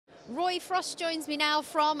Roy Frost joins me now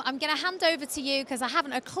from, I'm going to hand over to you because I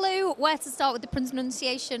haven't a clue where to start with the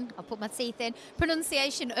pronunciation. I'll put my teeth in.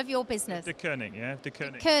 Pronunciation of your business. Deceuninck, yeah.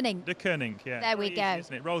 Deceuninck. Deceuninck, yeah. There we go. Easy,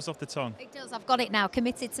 isn't it? Rolls off the tongue. It does. I've got it now.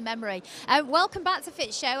 Committed to memory. Welcome back to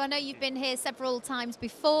Fit Show. I know you've been here several times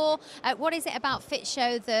before. What is it about Fit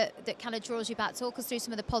Show that kind of draws you back? Talk us through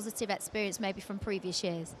some of the positive experience maybe from previous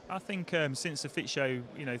years. I think since the Fit Show,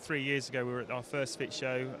 3 years ago, we were at our first Fit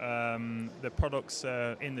Show. The products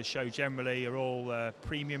in the show generally are all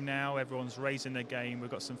premium now. Everyone's raising their game.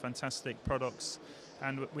 We've got some fantastic products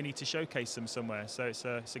and we need to showcase them somewhere. So it's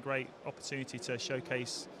a great opportunity to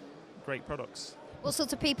showcase great products. What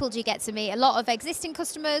sorts of people do you get to meet? A lot of existing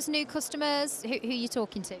customers, new customers? Who are you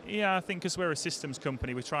talking to? Yeah, I think because we're a systems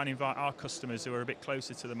company, we try and invite our customers who are a bit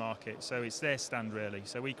closer to the market. So it's their stand really.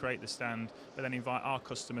 So we create the stand, but then invite our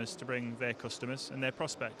customers to bring their customers and their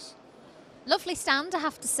prospects. Lovely stand, I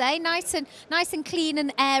have to say. Nice and clean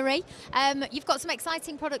and airy. You've got some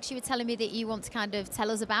exciting products you were telling me that you want to kind of tell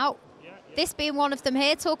us about. Yeah. This being one of them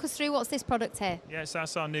here. Talk us through what's this product here. Yes,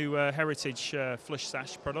 that's our new Heritage Flush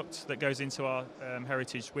Sash product that goes into our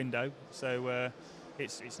Heritage window. So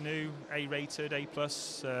it's new, A-rated, A+,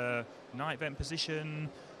 night vent position,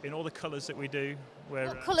 in all the colours that we do.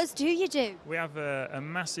 What colours do you do? We have a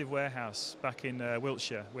massive warehouse back in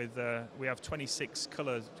Wiltshire with we have 26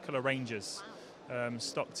 colour ranges. Wow.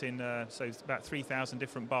 Stocked in so it's about 3,000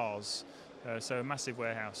 different bars. So a massive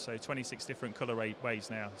warehouse, so 26 different colour ways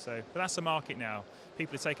now. But that's the market now.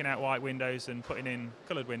 People are taking out white windows and putting in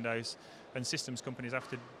coloured windows, and systems companies have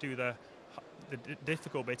to do the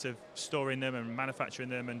difficult bit of storing them and manufacturing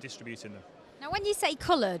them and distributing them. Now, when you say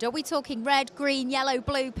coloured, are we talking red, green, yellow,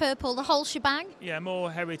 blue, purple, the whole shebang? Yeah,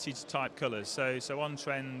 more heritage type colours. So on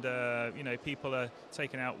trend, people are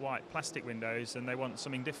taking out white plastic windows and they want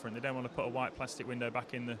something different. They don't want to put a white plastic window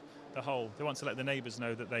back in the hole. They want to let the neighbours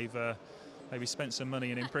know that they've maybe spent some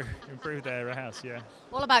money and improved their house, yeah.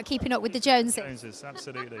 All about keeping up with the Joneses. Joneses,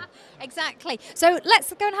 absolutely. Exactly. So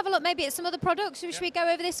let's go and have a look maybe at some other products. Should we go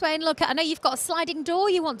over this way and look at, I know you've got a sliding door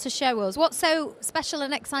you want to show us. What's so special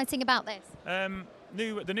and exciting about this?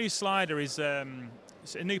 The new slider is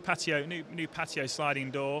it's a new patio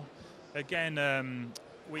sliding door. Again,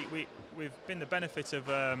 we've been the benefit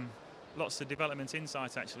of lots of development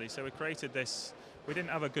insight actually. So we created this. We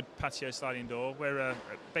didn't have a good patio sliding door. We're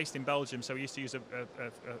based in Belgium, so we used to use a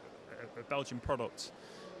Belgian product.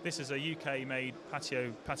 This is a UK-made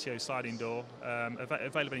patio sliding door,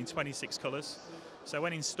 available in 26 colours. So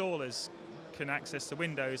when installers can access the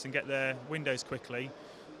windows and get their windows quickly,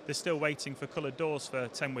 they're still waiting for coloured doors for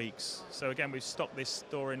 10 weeks. So again, we've stocked this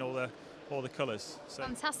door in all the colours. So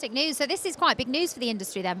fantastic news. So this is quite big news for the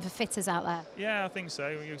industry then, for fitters out there. Yeah, I think so.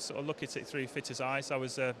 You sort of look at it through fitters' eyes. I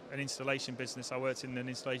was an installation business. I worked in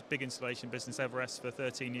an big installation business, Everest, for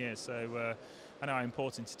 13 years. So I know how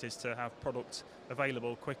important it is to have product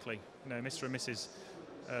available quickly. Mr. and Mrs.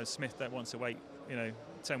 Smith don't want to wait,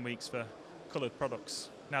 10 weeks for coloured products.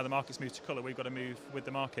 Now the market's moved to colour, we've got to move with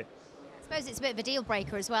the market. I suppose it's a bit of a deal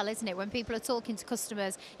breaker as well, isn't it? When people are talking to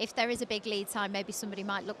customers, if there is a big lead time, maybe somebody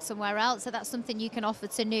might look somewhere else. So that's something you can offer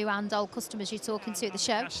to new and old customers you're talking to at the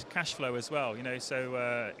show. Cash flow as well,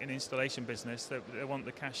 so in installation business, they want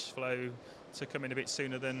the cash flow to come in a bit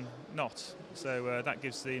sooner than not. So that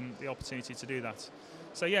gives them the opportunity to do that.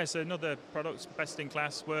 So yeah, so another product, best in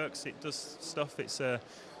class, works. It does stuff.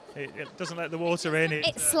 It doesn't let the water in.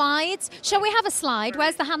 It slides. Shall we have a slide?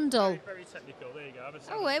 Where's the handle? Very technical. There you go.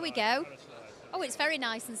 Oh, here we go. Oh, it's very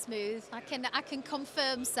nice and smooth. I can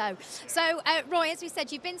confirm so. So, Roy, as we said,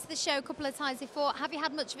 you've been to the show a couple of times before. Have you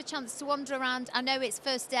had much of a chance to wander around? I know it's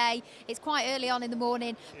first day. It's quite early on in the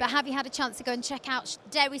morning. But have you had a chance to go and check out,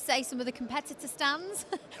 dare we say, some of the competitor stands?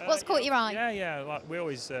 What's caught your eye? Yeah. Like we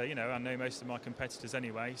always, I know most of my competitors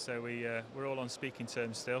anyway. So we're all on speaking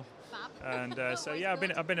terms still. Fab. And so yeah,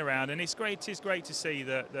 I've been around, and it's great. It's great to see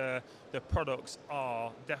that the products are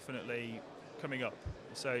definitely coming up.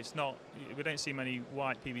 So it's not, we don't see many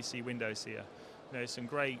white PVC windows here. Some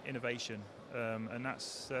great innovation, and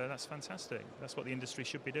that's fantastic. That's what the industry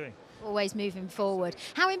should be doing. Always moving forward.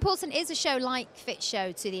 How important is a show like Fit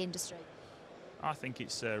Show to the industry? I think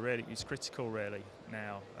it's critical really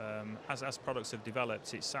now. As products have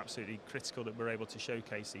developed, it's absolutely critical that we're able to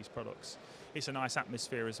showcase these products. It's a nice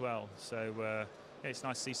atmosphere as well. So it's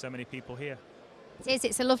nice to see so many people here. It is.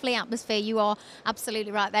 It's a lovely atmosphere. You are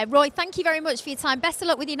absolutely right there. Roy, thank you very much for your time. Best of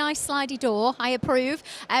luck with your nice slidey door. I approve.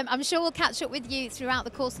 I'm sure we'll catch up with you throughout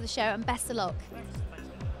the course of the show, and best of luck.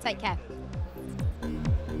 Take care.